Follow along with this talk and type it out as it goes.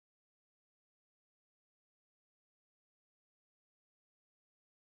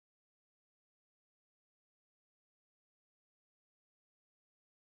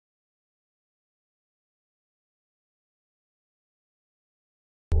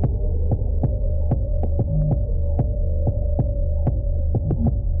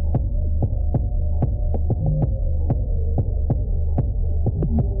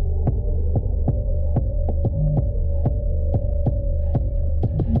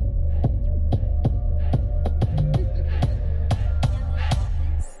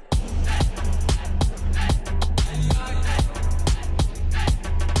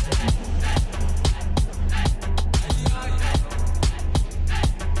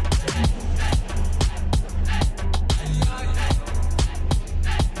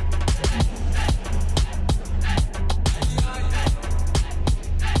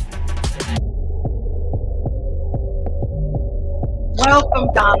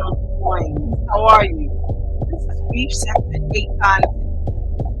coins. How are you? This is Beef Sector 8 content.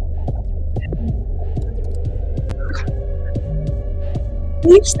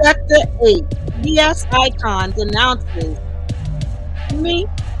 Beef Sector 8. VS Icon denounces me,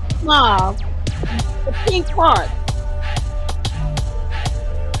 Mob, the pink part.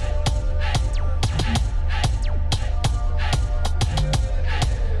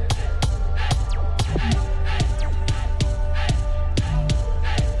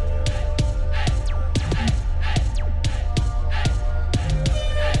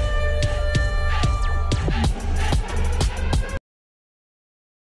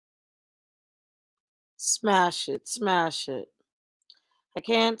 Smash it, smash it. I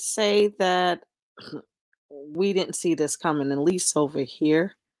can't say that we didn't see this coming, at least over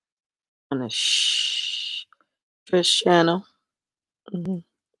here on the Trish channel. But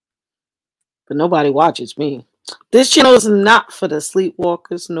nobody watches me. This channel is not for the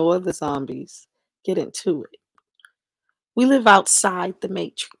sleepwalkers nor the zombies. Get into it. We live outside the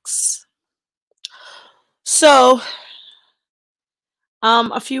matrix. So,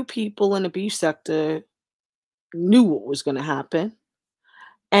 a few people in the beef sector knew what was going to happen,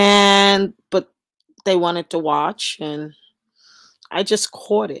 but they wanted to watch, and I just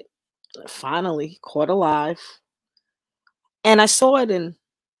caught it. Finally, caught alive, and I saw it in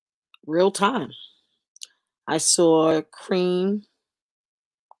real time. I saw Cream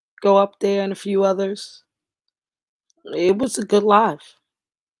go up there and a few others. It was a good live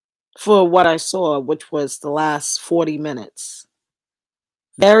for what I saw, which was the last 40 minutes.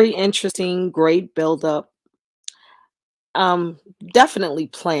 Very interesting, great build-up. Definitely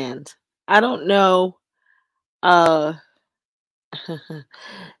planned. I don't know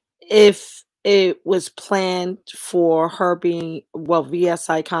if it was planned for her being, well, VS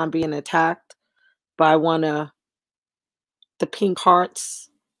Icon being attacked by one of the pink hearts,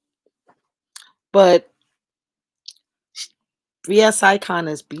 but VS Icon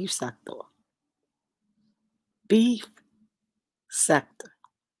is beef sector. Beef sector.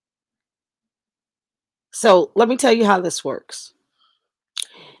 So let me tell you how this works.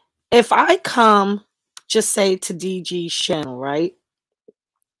 If I come, just say, to DG's channel, right?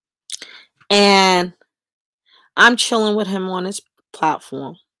 And I'm chilling with him on his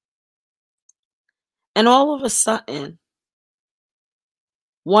platform. And all of a sudden,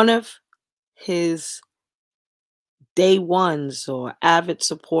 one of his day ones or avid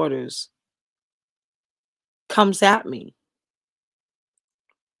supporters comes at me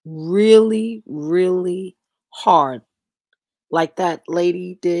really, really hard, like that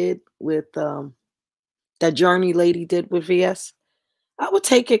lady did with that Journey lady did with VS. I would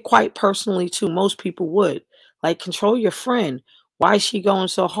take it quite personally too. Most people would. Like, control your friend. Why is she going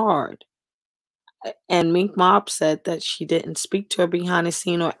so hard? And Mink Mob said that she didn't speak to her behind the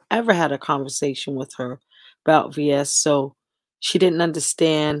scene or ever had a conversation with her about VS, so she didn't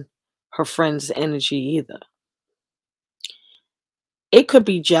understand her friend's energy either. It could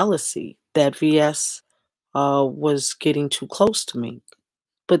be jealousy that VS was getting too close to Mink,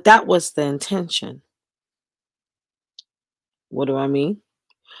 but that was the intention. What do I mean?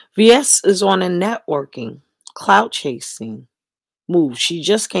 VS is on a networking, clout chasing move. She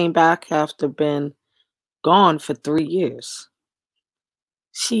just came back after being gone for 3 years.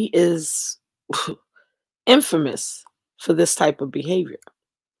 She is infamous for this type of behavior.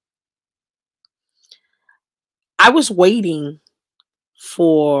 I was waiting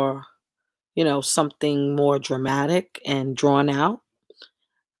for, something more dramatic and drawn out.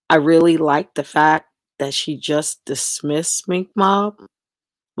 I really liked the fact that she just dismissed Mink Mob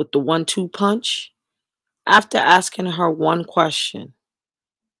with the 1-2 punch after asking her one question.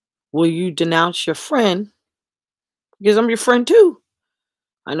 Will you denounce your friend? Because I'm your friend too.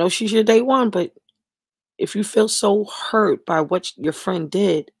 I know she's your day one, but if you feel so hurt by what your friend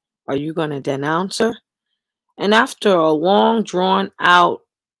did, are you going to denounce her? And after a long, drawn out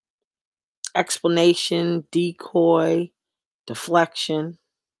explanation, decoy, deflection,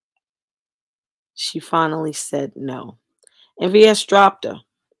 she finally said no. And VS dropped her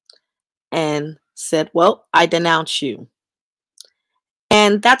and said, well, I denounce you.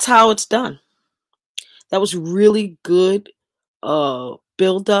 And that's how it's done. That was really good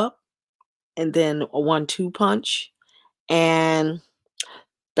build up, and then a 1-2 punch. And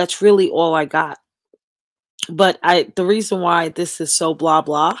that's really all I got. But the reason why this is so blah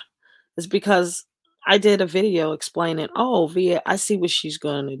blah is because I did a video explaining, oh, Via, I see what she's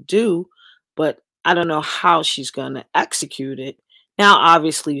going to do, but I don't know how she's going to execute it. Now,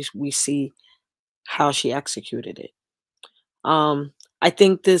 obviously, we see how she executed it. I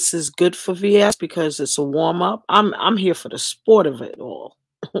think this is good for VS because it's a warm up. I'm here for the sport of it all.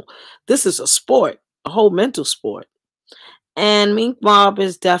 This is a sport, a whole mental sport. And Mink Mob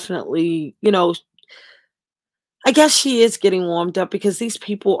is definitely, I guess she is getting warmed up because these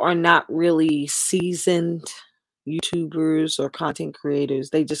people are not really seasoned YouTubers or content creators.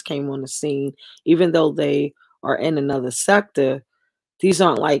 They just came on the scene. Even though they are in another sector, these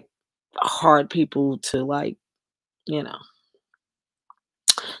aren't like hard people to like, you know.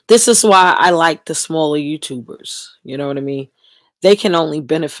 This is why I like the smaller YouTubers. You know what I mean? They can only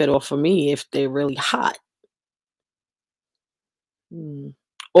benefit off of me if they're really hot. Mm.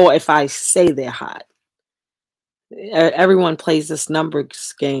 Or if I say they're hot. Everyone plays this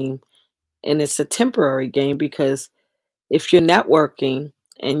numbers game, and it's a temporary game because if you're networking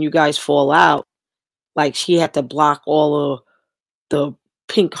and you guys fall out, like she had to block all of the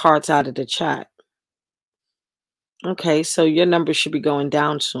pink hearts out of the chat. Okay, so your number should be going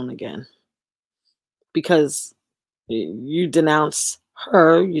down soon again because you denounce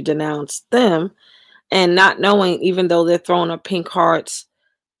her, you denounce them, and not knowing, even though they're throwing up pink hearts,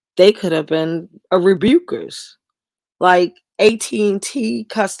 they could have been a rebukers. Like AT&T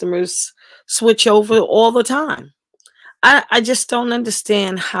customers switch over all the time. I just don't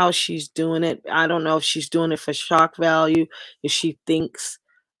understand how she's doing it. I don't know if she's doing it for shock value, if she thinks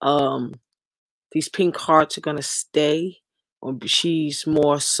um, these pink hearts are gonna stay, or she's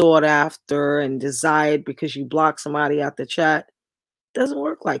more sought after and desired because you block somebody out the chat. Doesn't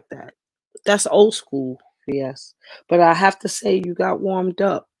work like that. That's old school, yes. But I have to say, you got warmed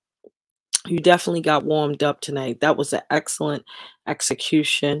up. You definitely got warmed up tonight. That was an excellent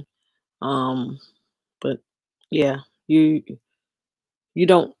execution. Um, but yeah, you you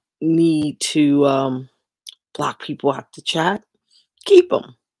don't need to block people out the chat. Keep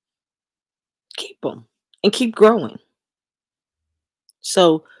them, and keep growing.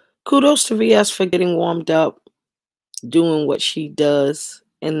 So kudos to VS for getting warmed up, doing what she does,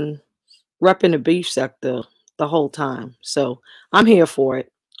 and repping the beef sector the whole time. So I'm here for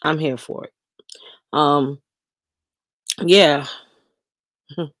it. I'm here for it. Um, yeah,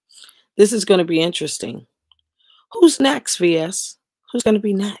 this is going to be interesting. Who's next, VS? Who's going to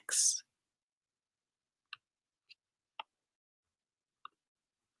be next?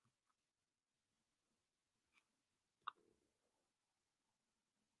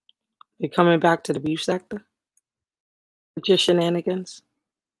 You're coming back to the beef sector with your shenanigans?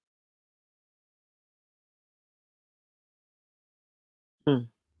 Hmm.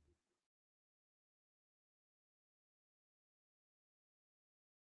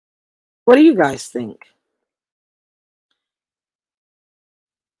 What do you guys think?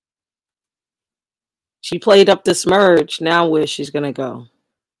 She played up this merge. Now where she's going to go?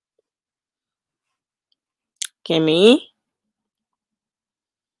 Kimmy,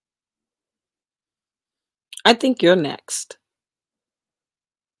 I think you're next.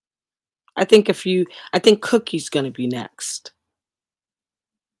 I think Cookie's going to be next.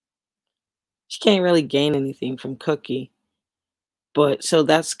 She can't really gain anything from Cookie. But so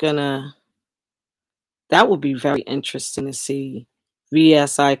that would be very interesting to see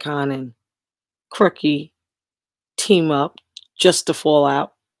VS Icon and Crookie team up just to fall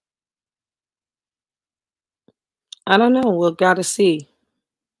out. I don't know. We'll gotta see.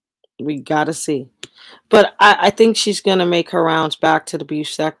 We gotta see. But I think she's gonna make her rounds back to the beef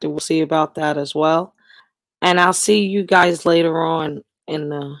sector. We'll see about that as well. And I'll see you guys later on in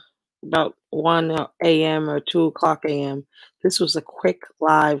the about 1 a.m. or 2 o'clock a.m. This was a quick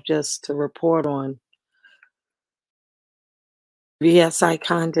live just to report on VS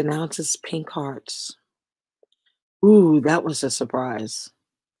Icon denounces pink hearts. Ooh, that was a surprise.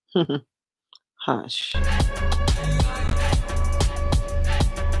 Hush.